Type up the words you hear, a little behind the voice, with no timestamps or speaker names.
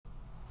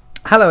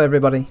Hello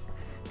everybody.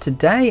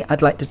 Today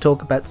I'd like to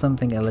talk about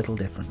something a little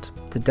different.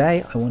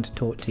 Today I want to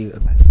talk to you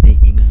about the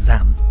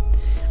exam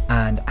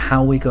and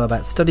how we go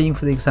about studying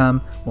for the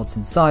exam, what's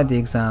inside the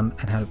exam,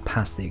 and how to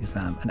pass the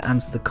exam and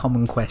answer the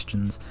common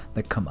questions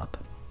that come up.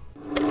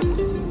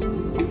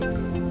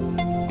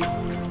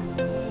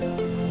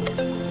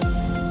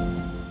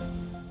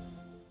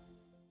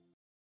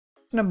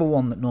 Number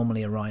one that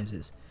normally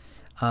arises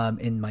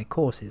in my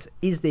courses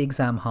is the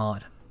exam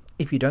hard?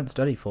 If you don't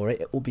study for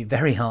it, it will be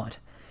very hard.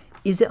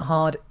 Is it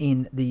hard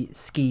in the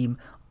scheme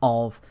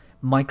of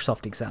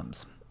Microsoft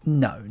exams?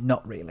 No,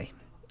 not really.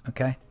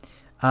 Okay,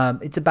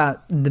 it's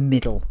about the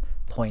middle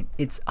point.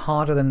 It's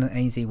harder than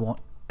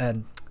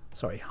an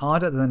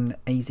harder than an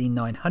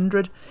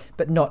AZ-900,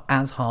 but not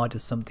as hard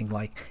as something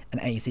like an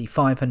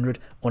AZ-500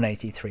 or an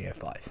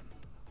AZ-305.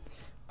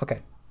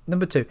 Okay,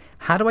 number two,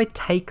 how do I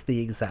take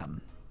the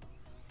exam?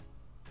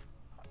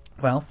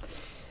 Well,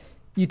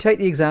 you take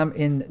the exam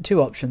in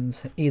two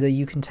options. Either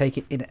you can take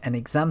it in an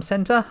exam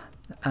center,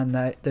 and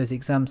those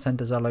exam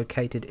centers are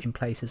located in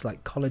places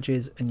like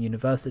colleges and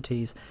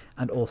universities,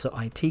 and also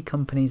IT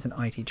companies and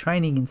IT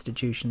training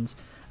institutions,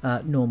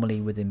 normally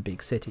within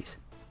big cities.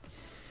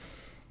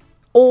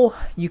 Or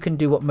you can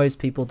do what most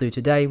people do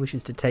today, which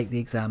is to take the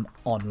exam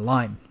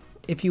online.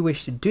 If you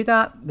wish to do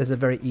that, there's a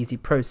very easy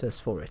process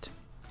for it.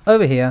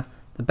 Over here,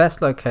 the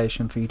best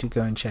location for you to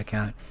go and check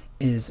out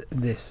is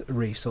this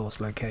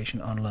resource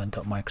location on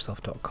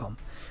learn.microsoft.com.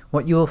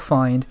 What you'll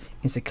find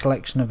is a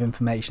collection of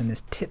information in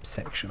this tips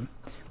section,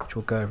 which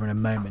we'll go over in a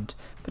moment.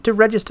 But to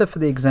register for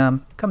the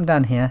exam, come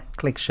down here,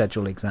 click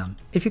schedule exam.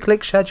 If you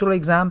click schedule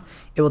exam,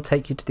 it will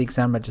take you to the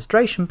exam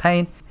registration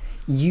pane.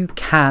 You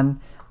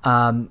can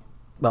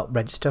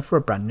register for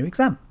a brand new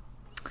exam.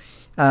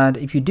 And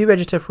if you do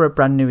register for a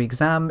brand new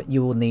exam,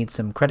 you will need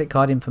some credit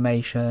card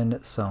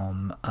information,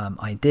 some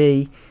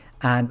ID,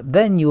 and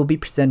then you will be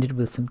presented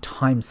with some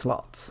time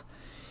slots.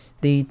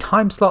 The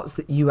time slots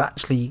that you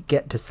actually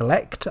get to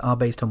select are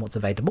based on what's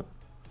available.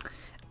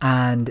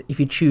 And if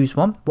you choose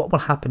one, what will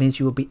happen is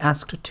you will be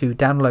asked to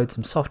download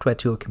some software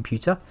to your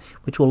computer,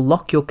 which will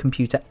lock your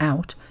computer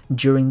out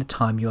during the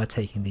time you are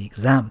taking the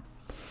exam.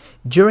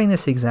 During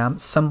this exam,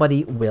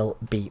 somebody will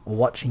be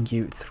watching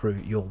you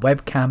through your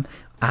webcam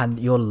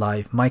and your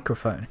live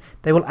microphone.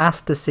 They will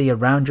ask to see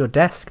around your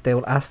desk, they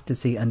will ask to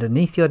see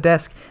underneath your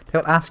desk, they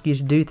will ask you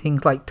to do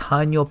things like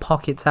turn your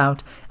pockets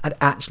out, and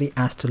actually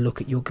ask to look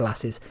at your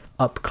glasses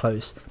up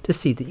close to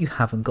see that you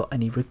haven't got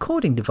any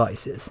recording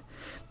devices.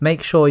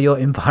 Make sure your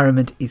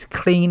environment is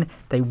clean.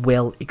 They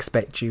will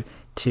expect you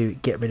to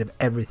get rid of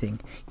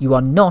everything. You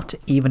are not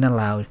even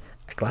allowed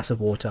a glass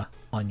of water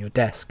on your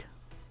desk.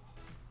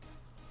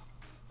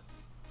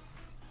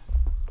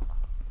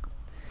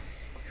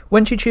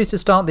 Once you choose to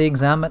start the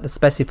exam at the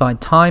specified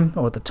time,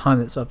 or at the time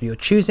that's of your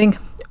choosing,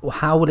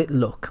 how will it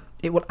look?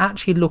 It will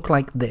actually look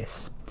like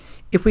this.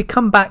 If we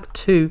come back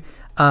to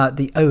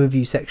the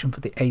overview section for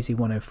the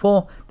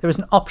AZ-104, there is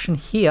an option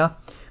here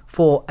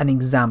for an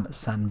exam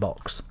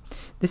sandbox.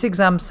 This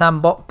exam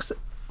sandbox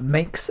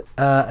makes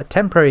a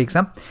temporary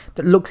exam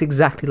that looks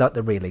exactly like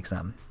the real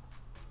exam.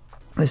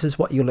 This is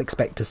what you'll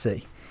expect to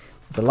see.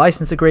 There's a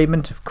license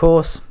agreement, of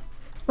course.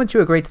 Once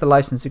you agree to the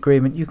license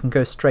agreement, you can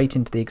go straight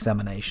into the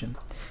examination.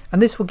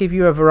 And this will give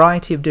you a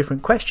variety of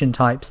different question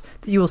types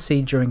that you will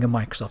see during a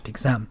Microsoft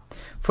exam.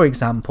 For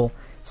example,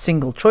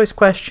 single choice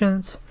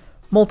questions,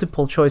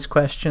 multiple choice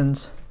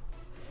questions,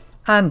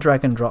 and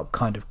drag and drop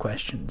kind of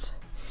questions.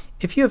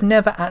 If you have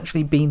never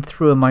actually been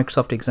through a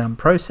Microsoft exam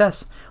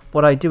process,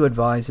 what I do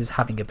advise is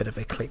having a bit of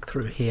a click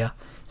through here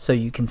so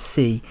you can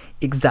see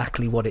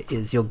exactly what it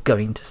is you're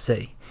going to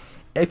see.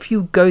 If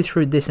you go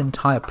through this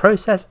entire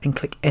process and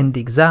click end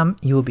exam,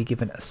 you will be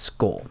given a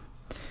score.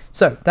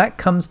 So that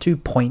comes to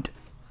point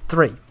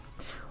 3.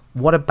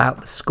 What about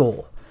the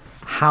score?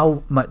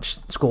 How much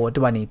score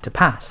do I need to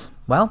pass?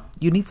 Well,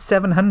 you need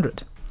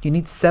 700. You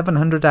need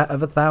 700 out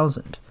of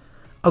 1,000.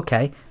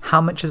 Okay, how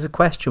much is a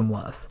question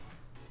worth?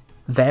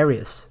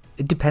 Various.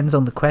 It depends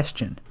on the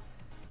question.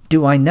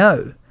 Do I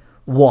know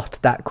what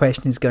that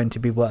question is going to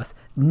be worth?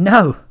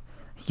 No,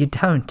 you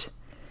don't.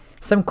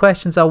 Some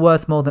questions are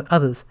worth more than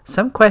others.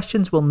 Some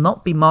questions will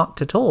not be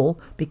marked at all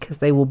because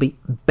they will be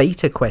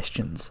beta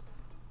questions.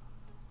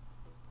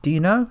 Do you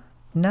know?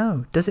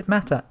 No. Does it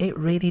matter? It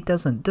really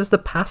doesn't. Does the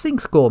passing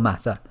score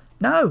matter?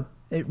 No,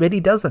 it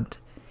really doesn't.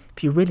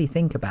 If you really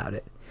think about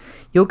it,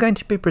 you're going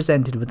to be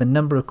presented with a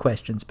number of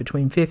questions,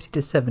 between 50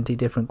 to 70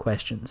 different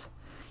questions.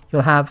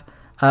 You'll have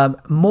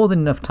more than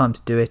enough time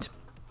to do it.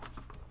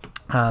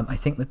 I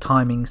think the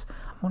timings,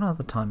 what are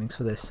the timings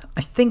for this?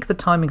 I think the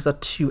timings are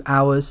 2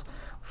 hours.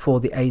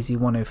 For the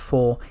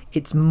AZ-104,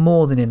 it's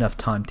more than enough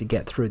time to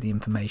get through the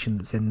information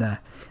that's in there.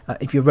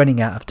 If you're running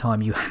out of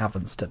time, you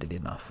haven't studied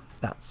enough.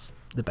 That's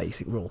the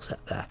basic rule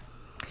set there.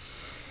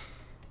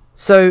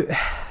 So,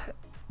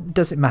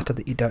 does it matter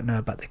that you don't know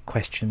about the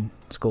question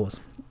scores?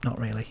 Not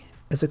really.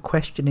 There's a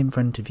question in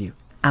front of you.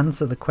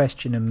 answer the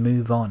question and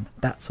move on.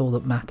 That's all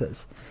that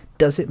matters.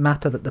 Does it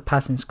matter that the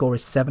passing score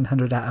is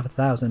 700 out of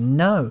 1,000?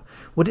 No.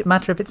 Would it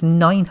matter if it's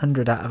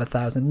 900 out of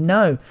 1,000?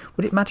 No.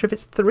 Would it matter if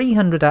it's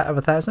 300 out of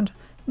 1,000?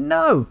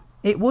 No,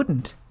 it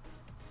wouldn't.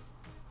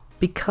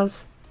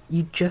 Because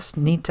you just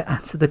need to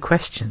answer the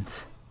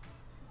questions.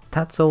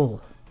 That's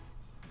all.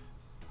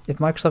 If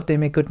Microsoft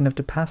deem it good enough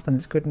to pass, then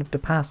it's good enough to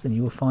pass, and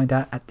you will find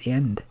out at the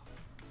end.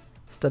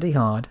 Study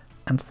hard,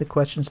 answer the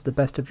questions to the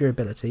best of your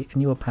ability,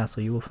 and you will pass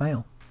or you will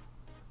fail.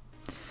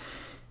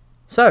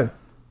 So,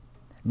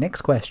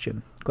 next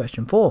question.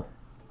 Question 4.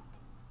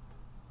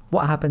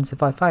 What happens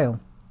if I fail?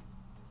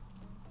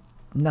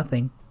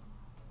 Nothing.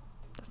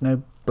 There's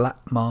no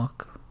black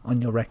mark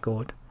on your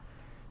record.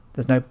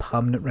 There's no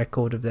permanent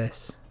record of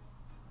this.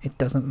 It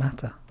doesn't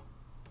matter.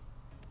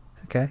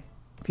 Okay?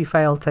 If you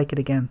fail, take it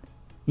again.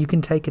 You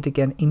can take it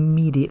again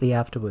immediately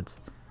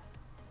afterwards.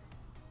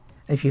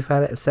 If you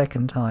fail it a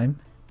second time,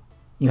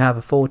 you have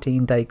a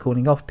 14-day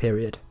cooling off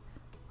period.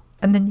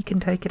 And then you can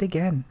take it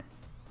again.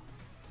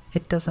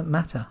 It doesn't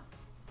matter.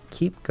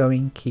 Keep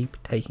going, keep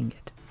taking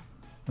it.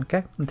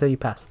 Okay? Until you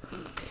pass.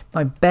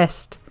 My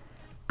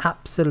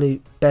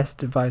absolute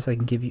best advice I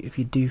can give you if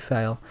you do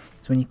fail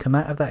is when you come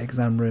out of that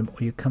exam room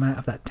or you come out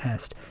of that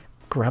test,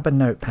 grab a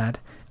notepad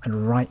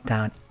and write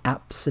down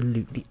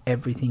absolutely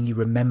everything you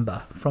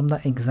remember from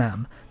that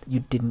exam that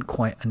you didn't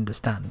quite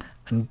understand,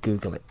 and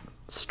Google it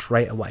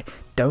straight away.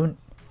 Don't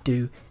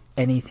do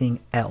anything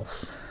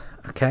else.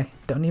 Okay?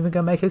 Don't even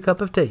go make a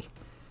cup of tea.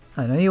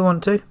 I know you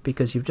want to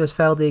because you've just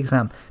failed the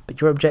exam, but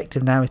your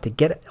objective now is to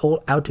get it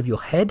all out of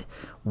your head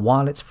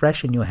while it's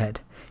fresh in your head.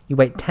 You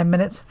wait 10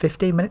 minutes,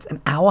 15 minutes,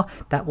 an hour,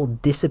 that will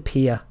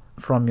disappear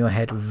from your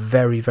head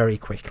very, very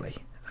quickly.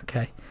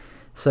 Okay?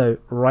 So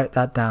write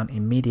that down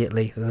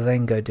immediately,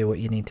 then go do what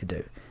you need to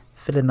do.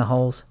 Fill in the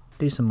holes,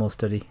 do some more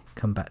study,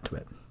 come back to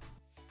it.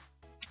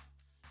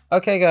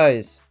 Okay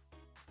guys,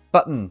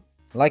 button,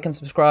 like and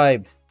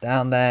subscribe,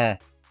 down there,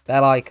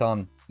 bell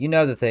icon, you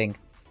know the thing.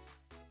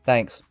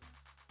 Thanks.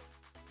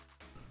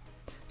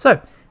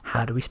 So,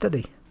 how do we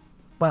study?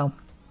 Well,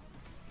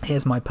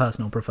 here's my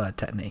personal preferred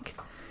technique.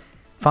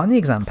 Find the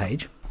exam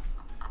page,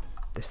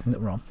 this thing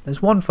that we're on.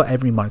 There's one for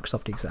every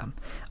Microsoft exam.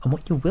 And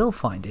what you will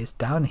find is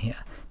down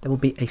here, there will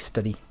be a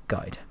study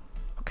guide.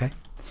 Okay.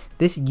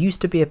 This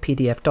used to be a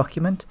PDF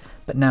document,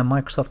 but now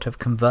Microsoft have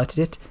converted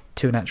it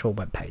to an actual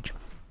web page.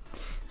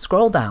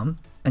 Scroll down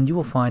and you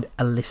will find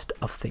a list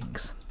of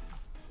things,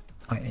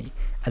 i.e.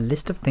 a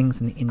list of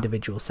things in the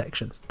individual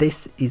sections.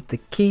 This is the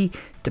key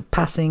to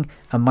passing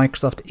a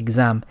Microsoft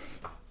exam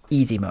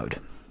easy mode,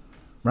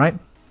 right?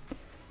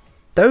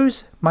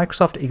 Those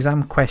Microsoft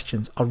exam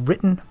questions are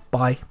written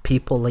by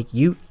people like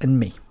you and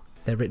me.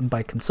 They're written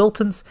by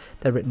consultants,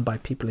 they're written by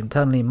people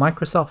internally in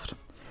Microsoft.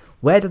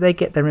 Where do they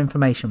get their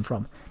information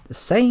from? The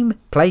same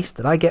place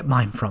that I get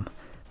mine from,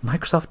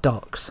 Microsoft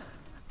Docs.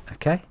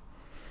 Okay?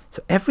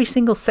 So every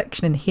single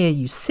section in here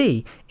you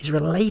see is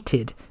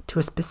related to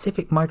a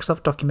specific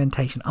Microsoft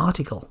documentation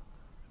article.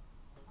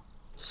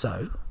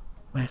 So,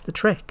 where's the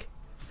trick?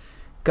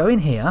 Go in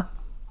here,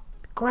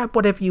 grab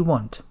whatever you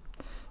want.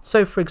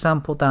 So for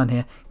example down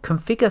here,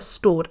 configure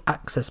stored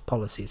access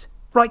policies.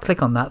 Right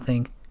click on that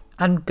thing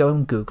and go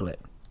and Google it.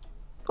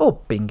 Or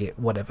Bing it,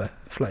 whatever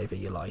flavour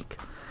you like.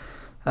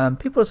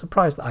 People are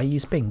surprised that I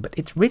use Bing, but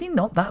it's really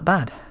not that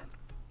bad.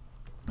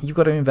 You've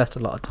got to invest a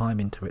lot of time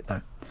into it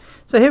though.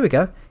 So here we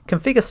go.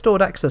 Configure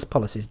stored access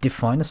policies.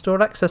 Define a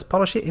stored access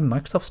policy in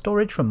Microsoft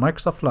Storage from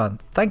Microsoft Learn.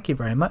 Thank you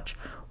very much.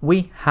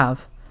 We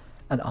have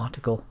an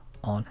article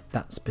on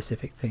that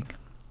specific thing.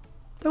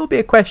 There will be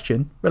a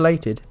question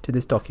related to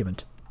this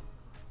document.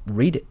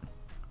 Read it.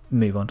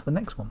 Move on to the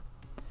next one.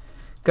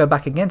 Go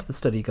back again to the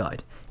study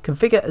guide.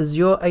 Configure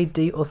Azure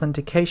AD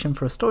authentication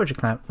for a storage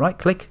account. Right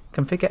click,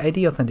 configure AD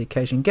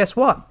authentication. Guess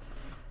what?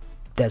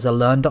 There's a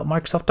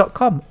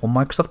learn.microsoft.com or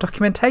Microsoft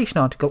documentation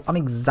article on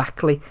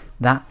exactly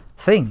that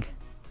thing.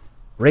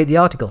 Read the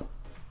article.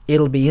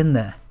 It'll be in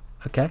there.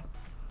 Okay?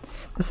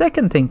 The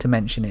second thing to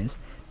mention is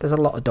there's a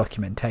lot of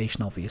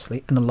documentation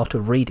obviously and a lot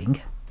of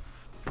reading.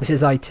 This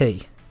is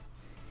IT.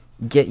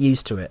 Get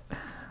used to it.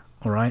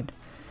 Alright?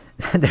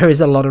 There is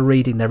a lot of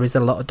reading, there is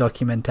a lot of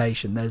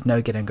documentation, there's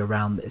no getting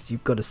around this.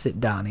 You've got to sit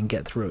down and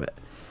get through it.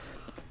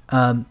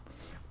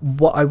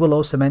 What I will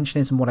also mention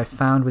is, and what I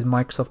found with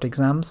Microsoft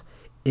exams,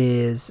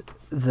 is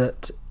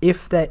that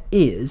if there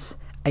is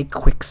a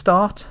quick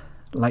start,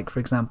 like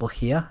for example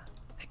here,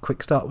 a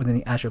quick start within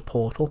the Azure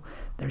portal,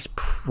 there's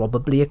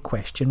probably a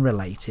question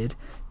related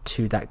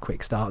to that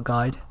quick start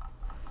guide.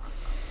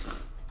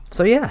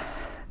 So yeah,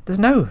 there's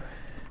no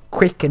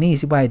quick and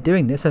easy way of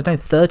doing this. There's no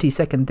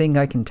 30-second thing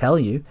I can tell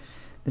you.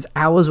 There's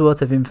hours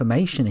worth of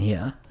information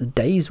here, there's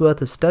days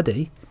worth of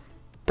study,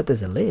 but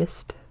there's a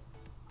list.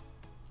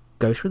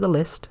 Go through the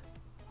list,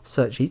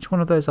 search each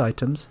one of those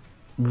items,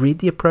 read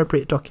the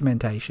appropriate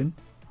documentation,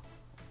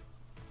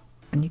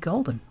 and you're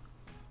golden.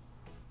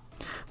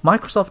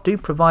 Microsoft do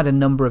provide a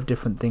number of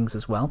different things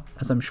as well,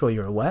 as I'm sure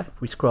you're aware. If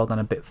we scroll down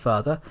a bit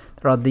further,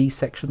 there are these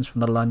sections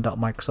from the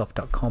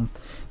learn.microsoft.com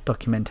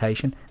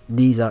documentation.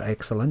 These are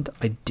excellent.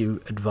 I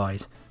do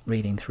advise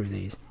reading through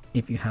these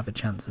if you have a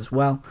chance as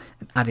well,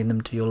 and adding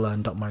them to your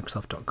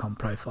learn.microsoft.com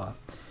profile.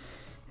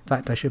 In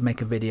fact, I should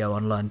make a video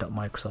on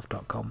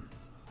learn.microsoft.com.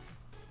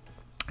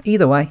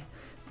 Either way,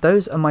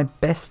 those are my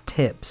best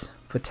tips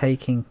for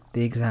taking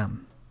the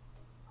exam.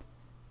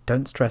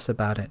 Don't stress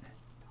about it.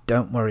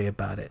 Don't worry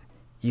about it.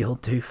 You'll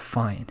do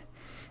fine.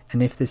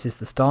 And if this is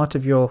the start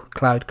of your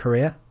cloud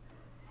career,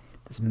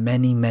 there's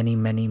many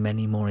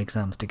more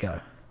exams to go.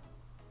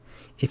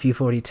 If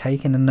you've already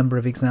taken a number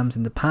of exams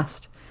in the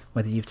past,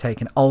 whether you've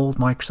taken old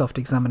Microsoft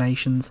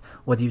examinations,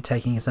 whether you're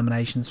taking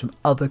examinations from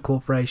other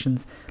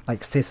corporations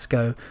like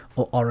Cisco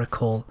or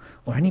Oracle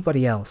or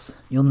anybody else,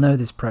 you'll know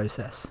this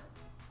process.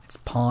 It's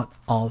part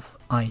of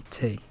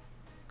IT.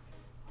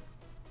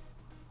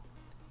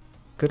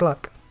 Good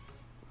luck.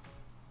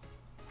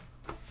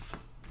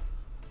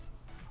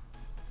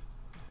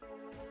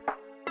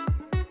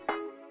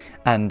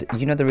 And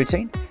you know the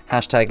routine,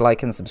 hashtag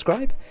like and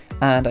subscribe,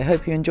 and I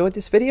hope you enjoyed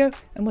this video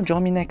and will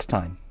join me next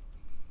time.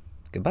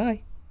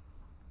 Goodbye.